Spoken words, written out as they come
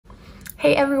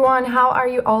Hey everyone, how are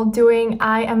you all doing?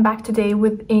 I am back today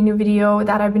with a new video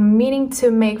that I've been meaning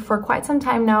to make for quite some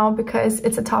time now because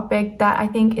it's a topic that I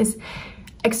think is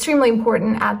extremely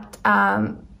important at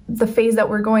the phase that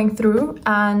we're going through,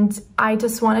 and I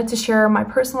just wanted to share my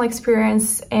personal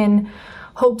experience in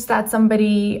hopes that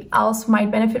somebody else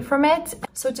might benefit from it.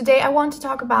 So today I want to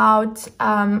talk about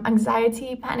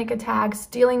anxiety, panic attacks,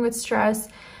 dealing with stress,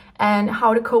 and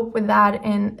how to cope with that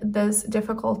in this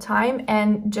difficult time,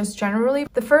 and just generally.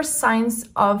 The first signs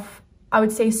of, I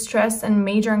would say, stress and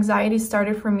major anxiety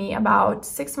started for me about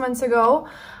 6 months ago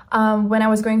when I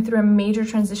was going through a major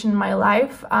transition in my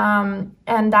life. And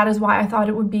that is why I thought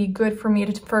it would be good for me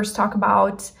to first talk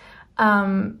about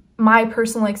my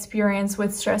personal experience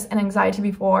with stress and anxiety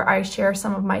before I share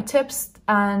some of my tips.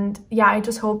 And yeah, I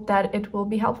just hope that it will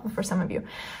be helpful for some of you.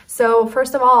 So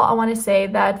first of all, I want to say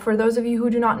that for those of you who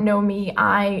do not know me,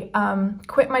 I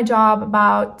quit my job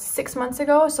about 6 months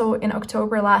ago, so in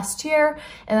October last year,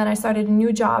 and then I started a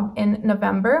new job in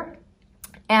November.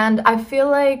 And I feel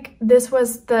like this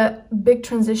was the big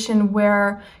transition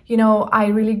where, you know, I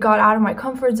really got out of my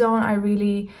comfort zone. I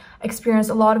really experienced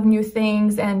a lot of new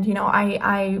things, and, you know,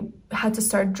 I had to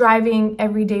start driving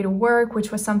every day to work,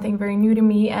 which was something very new to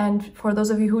me. And for those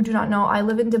of you who do not know, I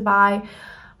live in Dubai.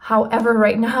 However,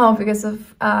 right now, because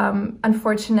of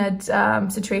unfortunate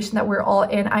situation that we're all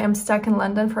in, I am stuck in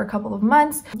London for a couple of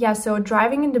months. Yeah, so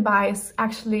driving in Dubai is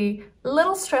actually a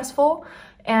little stressful,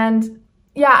 and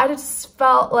yeah, I just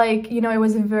felt like, you know, it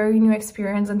was a very new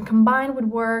experience, and combined with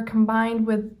work, combined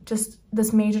with just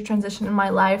this major transition in my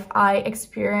life, I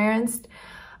experienced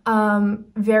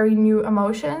very new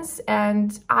emotions.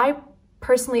 And I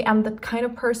personally am the kind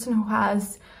of person who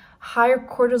has higher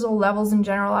cortisol levels in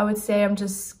general. I would say I'm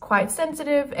just quite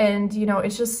sensitive, and, you know,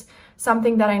 it's just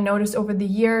something that I noticed over the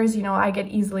years. You know, I get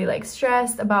easily like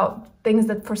stressed about things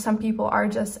that for some people are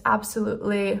just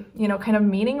absolutely, you know, kind of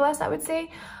meaningless, I would say.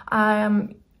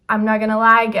 I'm not gonna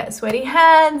lie, I get sweaty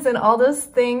hands and all those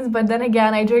things, but then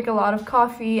again, I drink a lot of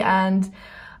coffee, and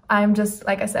I'm just,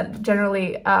 like I said,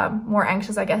 generally more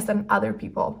anxious, I guess, than other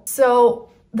people. So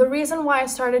the reason why I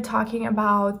started talking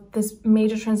about this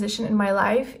major transition in my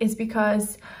life is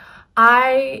because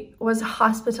I was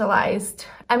hospitalized.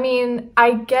 I mean,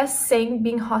 I guess saying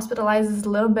being hospitalized is a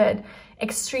little bit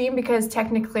extreme because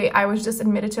technically I was just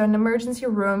admitted to an emergency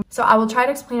room. So I will try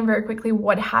to explain very quickly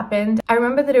what happened. I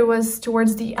remember that it was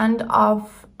towards the end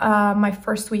of my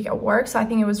first week at work. So I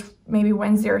think it was maybe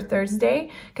Wednesday or Thursday,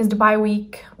 because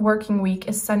Dubai working week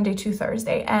is Sunday to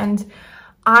Thursday. And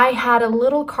I had a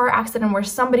little car accident where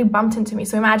somebody bumped into me.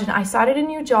 So imagine, I started a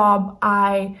new job.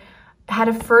 I had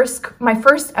my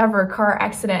first ever car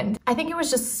accident. I think it was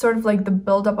just sort of like the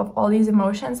buildup of all these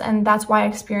emotions, and that's why I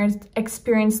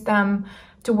experienced them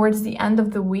towards the end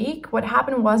of the week. What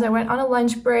happened was I went on a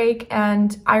lunch break,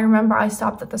 and I remember I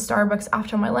stopped at the Starbucks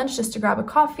after my lunch just to grab a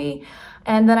coffee,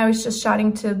 and then I was just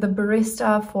chatting to the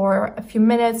barista for a few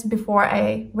minutes before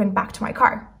I went back to my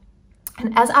car.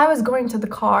 And as I was going to the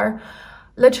car,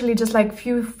 literally just like a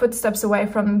few footsteps away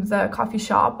from the coffee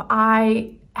shop,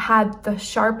 I had the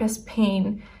sharpest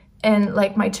pain in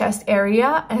like my chest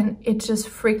area, and it just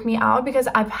freaked me out because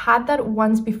I've had that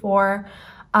once before.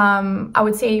 I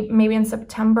would say maybe in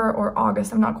September or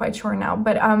August, I'm not quite sure now,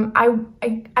 but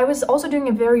I was also doing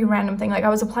a very random thing. Like I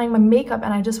was applying my makeup,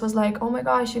 and I just was like, oh my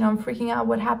gosh, you know, I'm freaking out,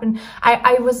 what happened?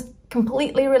 I was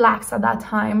completely relaxed at that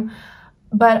time,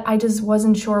 but I just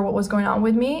wasn't sure what was going on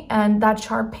with me. And that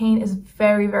sharp pain is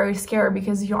very, very scary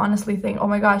because you honestly think, oh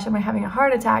my gosh, am I having a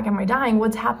heart attack? Am I dying?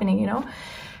 What's happening, you know?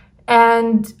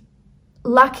 And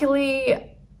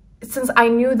luckily, since I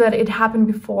knew that it happened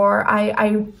before,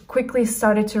 I quickly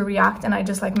started to react, and I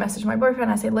just like messaged my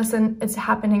boyfriend. I said, listen, it's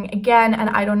happening again, and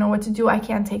I don't know what to do. I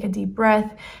can't take a deep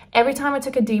breath. Every time I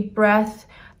took a deep breath,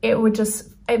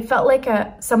 it felt like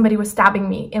somebody was stabbing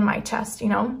me in my chest, you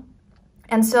know?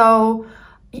 And so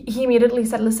he immediately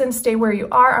said, listen, stay where you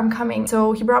are, I'm coming.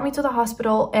 So he brought me to the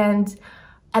hospital, and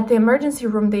at the emergency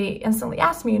room, they instantly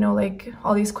asked me, you know, like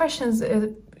all these questions,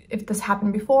 if this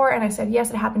happened before. And I said, yes,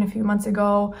 it happened a few months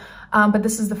ago, but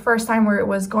this is the first time where it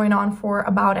was going on for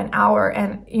about an hour.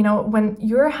 And, you know, when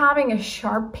you're having a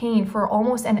sharp pain for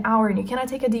almost an hour and you cannot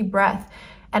take a deep breath,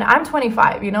 and I'm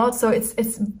 25, you know, so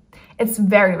it's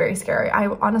very, very scary. I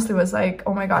honestly was like,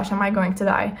 oh my gosh, am I going to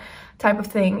die type of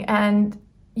thing. And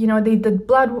you know, they did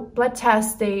blood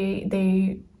tests, they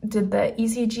did the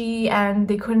ECG, and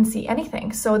they couldn't see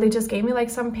anything. So they just gave me like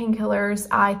some painkillers.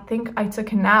 I think I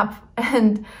took a nap,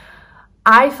 and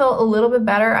I felt a little bit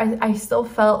better. I still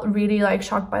felt really like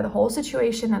shocked by the whole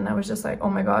situation, and I was just like, oh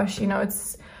my gosh, you know,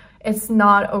 it's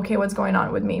not okay what's going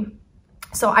on with me.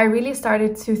 So I really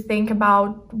started to think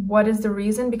about what is the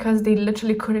reason, because they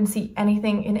literally couldn't see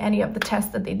anything in any of the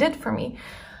tests that they did for me.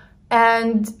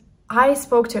 And I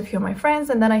spoke to a few of my friends,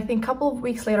 and then I think a couple of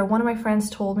weeks later, one of my friends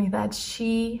told me that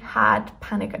she had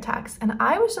panic attacks. And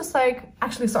I was just like,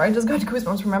 actually, sorry, I just got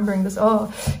goosebumps remembering this.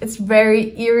 Oh, it's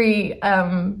very eerie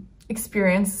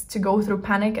experience to go through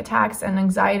panic attacks and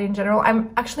anxiety in general.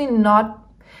 I'm actually not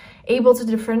able to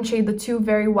differentiate the two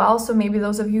very well, so maybe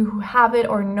those of you who have it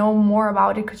or know more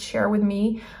about it could share with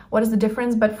me what is the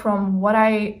difference. But from what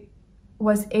I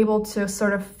was able to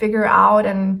sort of figure out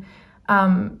and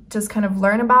just kind of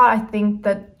learn about, I think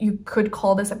that you could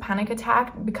call this a panic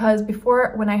attack, because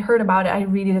before, when I heard about it, I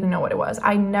really didn't know what it was.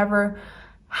 I never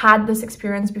had this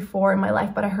experience before in my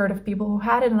life, but I heard of people who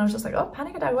had it, and I was just like, oh,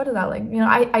 panic attack, what is that? Like, you know,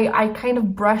 I kind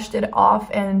of brushed it off,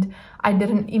 and I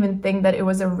didn't even think that it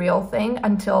was a real thing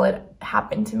until it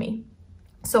happened to me.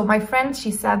 So my friend,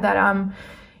 she said that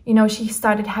you know, she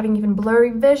started having even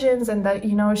blurry visions, and that,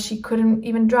 you know, she couldn't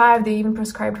even drive. They even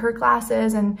prescribed her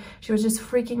glasses, and she was just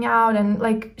freaking out. And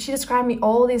like, she described me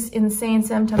all these insane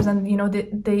symptoms, and you know,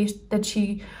 that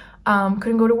she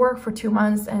couldn't go to work for 2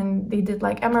 months, and they did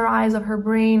like MRIs of her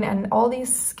brain and all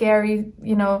these scary,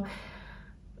 you know,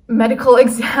 medical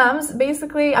exams,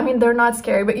 basically. I mean, they're not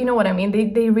scary, but you know what I mean.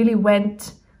 They really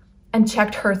went and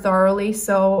checked her thoroughly.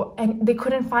 So, and they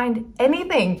couldn't find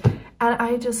anything. And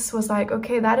I just was like,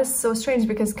 okay, that is so strange,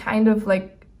 because kind of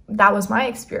like that was my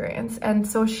experience. And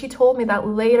so she told me that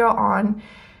later on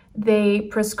they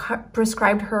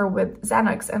prescribed her with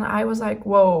Xanax, and I was like,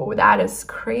 whoa, that is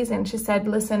crazy. And she said,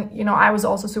 listen, you know, I was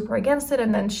also super against it,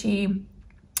 and then she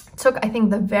took, I think,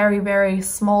 the very, very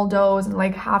small dose, and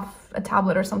like half a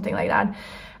tablet or something like that,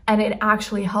 and it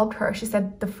actually helped her. She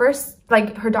said the first,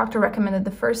 like, her doctor recommended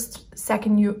the first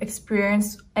second you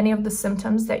experience any of the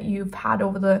symptoms that you've had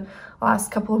over the last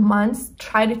couple of months,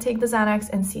 try to take the Xanax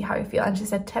and see how you feel. And she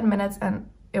said 10 minutes and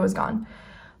it was gone.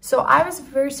 So I was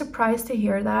very surprised to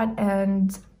hear that,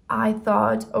 and I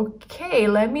thought, okay,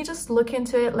 let me just look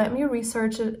into it, let me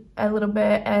research it a little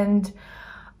bit. And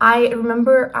I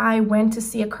remember I went to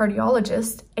see a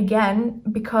cardiologist again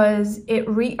because it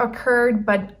reoccurred,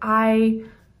 but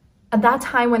at that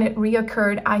time when it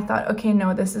reoccurred, I thought, okay,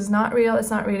 no, this is not real, it's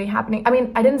not really happening. I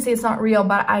mean, I didn't say it's not real,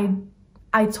 but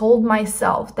I told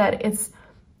myself that it's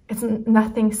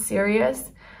nothing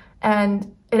serious,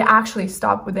 and it actually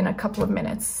stopped within a couple of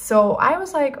minutes. So I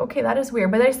was like, okay, that is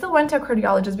weird. But I still went to a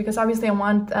cardiologist because obviously I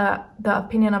want the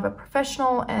opinion of a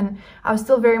professional, and I was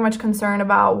still very much concerned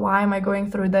about why am I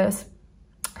going through this.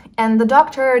 And the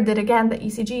doctor did again the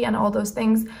ECG and all those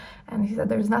things, and he said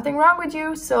there's nothing wrong with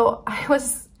you. So I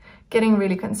was getting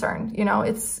really concerned. You know,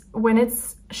 it's when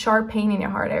it's sharp pain in your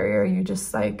heart area, you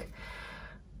just like,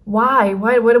 why?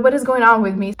 What is going on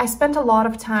with me? I spent a lot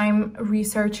of time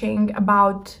researching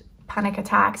about panic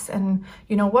attacks and,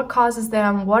 you know, what causes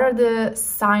them, what are the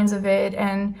signs of it,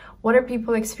 and what are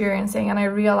people experiencing. And I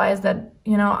realized that,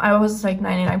 you know, I was like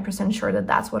 99% sure that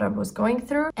that's what I was going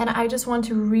through. And I just want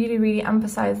to really, really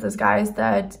emphasize this, guys,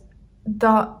 that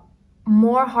the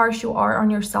more harsh you are on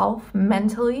yourself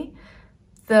mentally,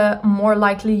 the more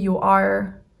likely you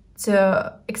are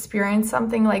to experience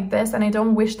something like this. And I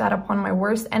don't wish that upon my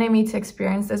worst enemy to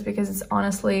experience this, because it's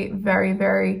honestly very,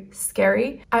 very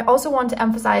scary. I also want to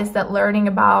emphasize that learning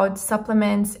about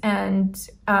supplements and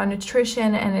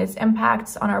nutrition and its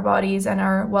impacts on our bodies and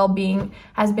our well-being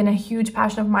has been a huge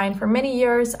passion of mine for many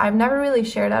years. I've never really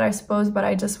shared that, I suppose, but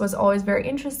I just was always very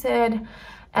interested,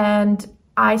 and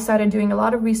I started doing a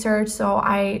lot of research. So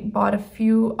I bought a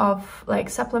few of like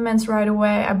supplements right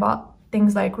away. I bought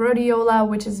things like rhodiola,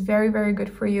 which is very, very good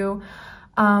for you.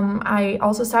 I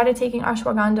also started taking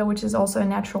ashwagandha, which is also a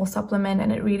natural supplement,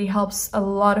 and it really helps a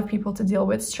lot of people to deal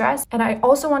with stress. And I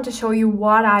also want to show you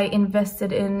what I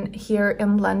invested in here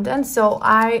in London. So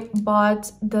I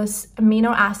bought this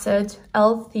amino acid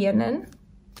L-theanine,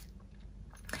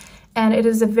 and it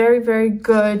is a very, very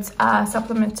good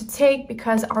supplement to take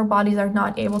because our bodies are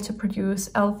not able to produce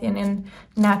L-theanine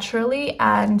naturally,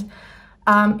 and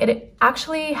it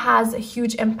actually has a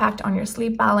huge impact on your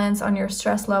sleep balance, on your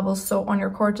stress levels, so on your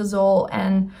cortisol.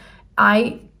 And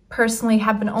I personally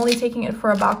have been only taking it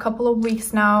for about a couple of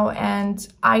weeks now, and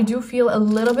I do feel a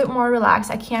little bit more relaxed.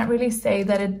 I can't really say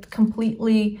that it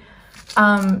completely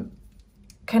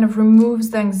kind of removes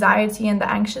the anxiety and the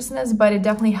anxiousness, but it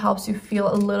definitely helps you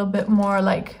feel a little bit more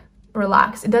like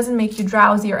relaxed. It doesn't make you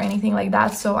drowsy or anything like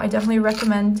that, so I definitely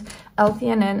recommend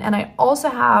L-theanine. And I also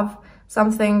have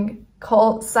something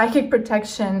called Psychic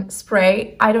Protection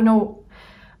Spray. I don't know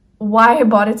why I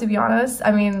bought it, to be honest.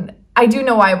 I mean, I do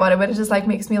know why I bought it, but it just like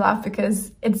makes me laugh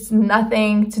because it's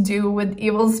nothing to do with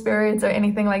evil spirits or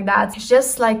anything like that. It's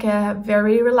just like a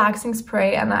very relaxing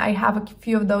spray, and I have a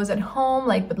few of those at home,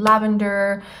 like with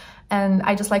lavender, and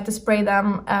I just like to spray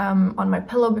them on my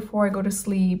pillow before I go to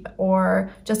sleep,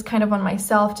 or just kind of on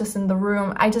myself, just in the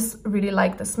room. I just really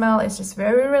like the smell. It's just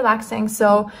very relaxing.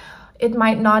 So it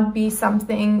might not be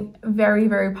something very,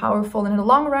 very powerful in the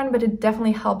long run, but it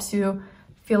definitely helps you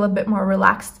feel a bit more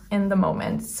relaxed in the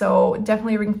moment. So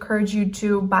definitely encourage you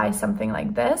to buy something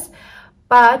like this.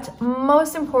 But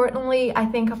most importantly, I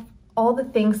think of all the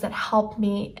things that helped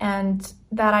me and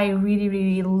that I really,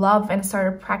 really love and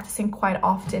started practicing quite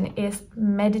often is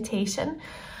meditation.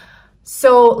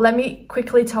 So let me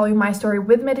quickly tell you my story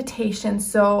with meditation.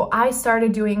 So I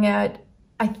started doing it,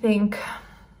 I think,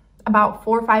 about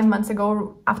 4 or 5 months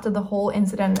ago, after the whole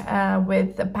incident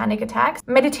with the panic attacks.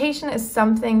 Meditation is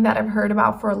something that I've heard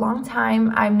about for a long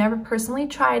time. I've never personally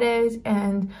tried it,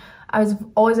 and I was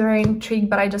always very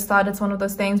intrigued, but I just thought it's one of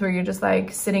those things where you're just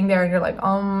like sitting there and you're like,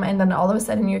 and then all of a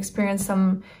sudden you experience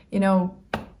some, you know,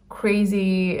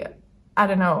 crazy, I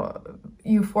don't know,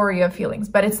 euphoria feelings,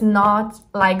 but it's not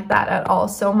like that at all.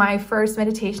 So my first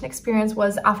meditation experience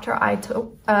was after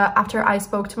I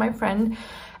spoke to my friend,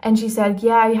 and she said,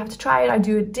 yeah, you have to try it. I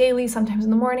do it daily, sometimes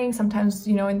in the morning, sometimes,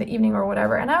 you know, in the evening or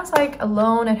whatever. And I was like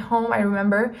alone at home, I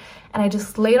remember, and I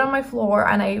just laid on my floor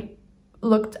and I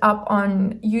looked up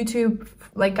on YouTube,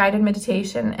 like guided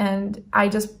meditation, and I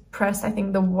just pressed, I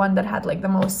think, the one that had like the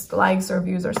most likes or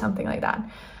views or something like that.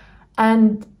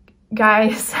 And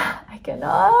guys, I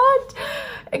cannot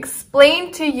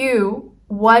explain to you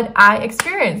what I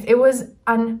experienced. It was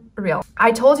unreal.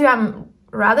 I told you I'm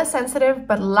rather sensitive,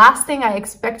 but last thing I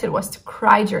expected was to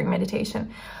cry during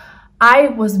meditation. I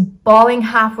was bawling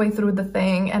halfway through the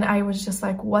thing, and I was just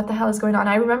like, what the hell is going on?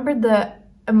 I remember the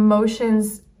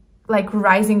emotions like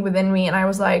rising within me, and I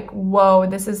was like, whoa,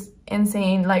 this is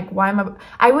insane. Like, why am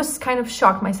I was kind of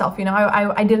shocked myself, you know.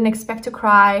 I didn't expect to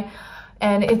cry,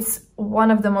 and it's one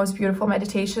of the most beautiful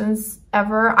meditations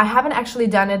ever. I haven't actually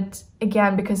done it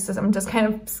again because I'm just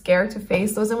kind of scared to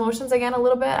face those emotions again a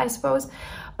little bit, I suppose.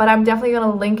 But I'm definitely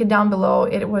going to link it down below.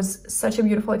 It was such a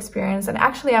beautiful experience. And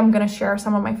actually, I'm going to share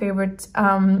some of my favorite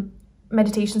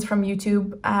meditations from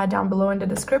YouTube down below in the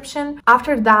description.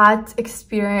 After that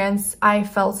experience, I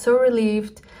felt so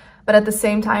relieved. But at the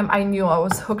same time, I knew I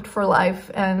was hooked for life.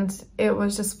 And it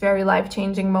was just very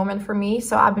life-changing moment for me.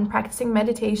 So I've been practicing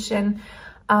meditation,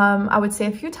 I would say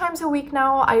a few times a week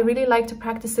now. I really like to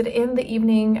practice it in the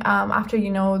evening after, you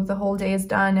know, the whole day is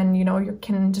done, and, you know, you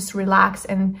can just relax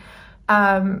and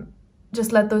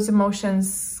just let those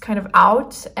emotions kind of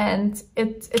out. And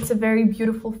it's a very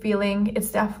beautiful feeling.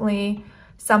 It's definitely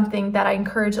something that I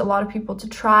encourage a lot of people to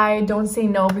try. Don't say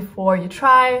no before you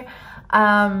try.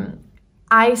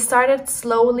 I started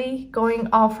slowly going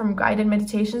off from guided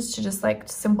meditations to just like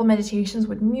simple meditations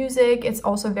with music. It's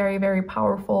also very, very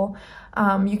powerful.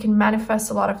 You can manifest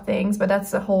a lot of things, but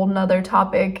that's a whole nother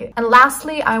topic. And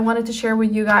lastly, I wanted to share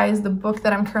with you guys the book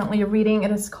that I'm currently reading.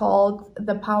 It is called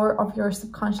The Power of Your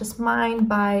Subconscious Mind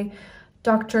by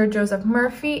Dr. Joseph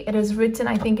Murphy. It is written,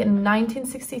 I think, in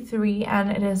 1963,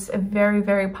 and it is a very,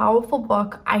 very powerful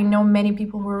book. I know many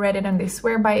people who read it and they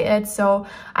swear by it, so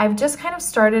I've just kind of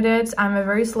started it. I'm a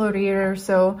very slow reader,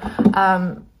 so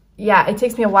yeah, it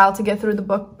takes me a while to get through the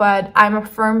book, but I'm a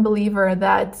firm believer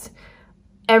that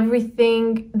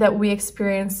everything that we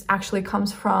experience actually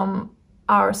comes from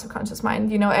our subconscious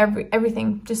mind. You know,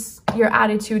 everything, just your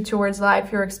attitude towards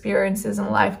life, your experiences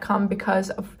in life come because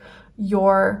of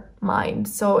your mind.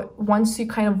 So once you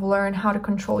kind of learn how to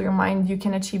control your mind, you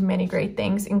can achieve many great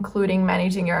things, including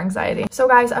managing your anxiety. So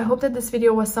guys, I hope that this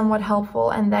video was somewhat helpful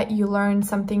and that you learned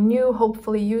something new,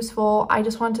 hopefully useful. I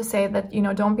just want to say that, you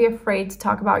know, don't be afraid to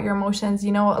talk about your emotions.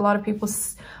 You know, a lot of people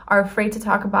are afraid to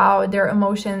talk about their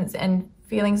emotions and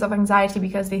feelings of anxiety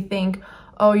because they think,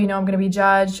 oh, you know, I'm going to be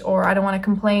judged, or I don't want to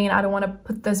complain. I don't want to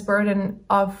put this burden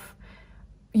of,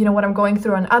 you know, what I'm going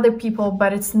through on other people.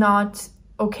 But it's not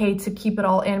okay to keep it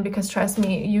all in, because trust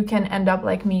me, you can end up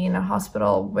like me in a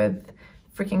hospital with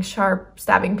freaking sharp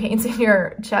stabbing pains in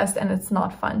your chest, and it's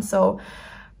not fun. So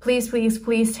please, please,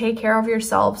 please take care of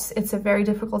yourselves. It's a very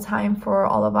difficult time for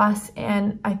all of us,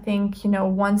 and I think, you know,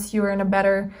 once you're in a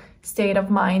better state of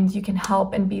mind, you can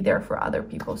help and be there for other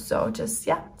people. So just,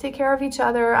 yeah, take care of each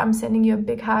other. I'm sending you a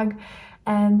big hug,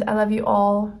 and I love you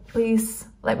all. Please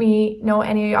let me know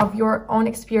any of your own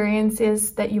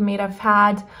experiences that you may have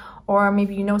had, or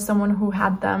maybe you know someone who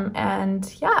had them.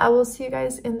 And yeah, I will see you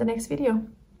guys in the next video.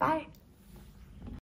 Bye.